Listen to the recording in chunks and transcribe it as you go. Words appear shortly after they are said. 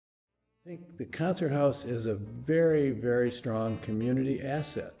I think the Concert House is a very, very strong community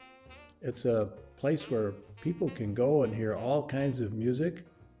asset. It's a place where people can go and hear all kinds of music,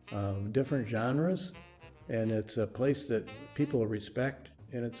 different genres, and it's a place that people respect,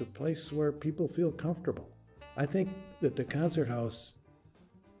 and it's a place where people feel comfortable. I think that the Concert House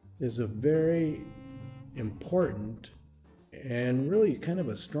is a very important and really kind of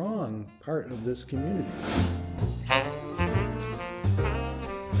a strong part of this community.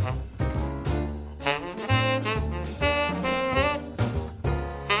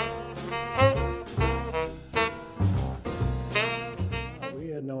 We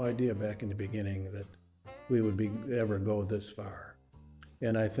had no idea back in the beginning that we would ever go this far.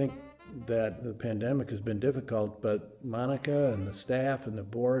 And I think that the pandemic has been difficult, but Monica and the staff and the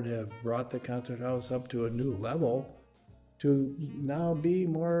board have brought the Concert House up to a new level to now be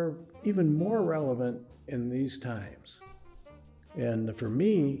even more relevant in these times. And for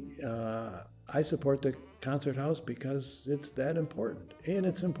me, I support the Concert House because it's that important, and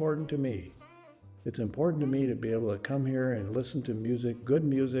it's important to me. It's important to me to be able to come here and listen to music, good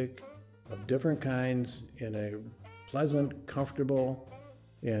music of different kinds in a pleasant, comfortable,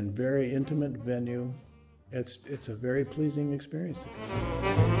 and very intimate venue. It's a very pleasing experience to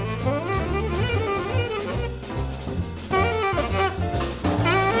me.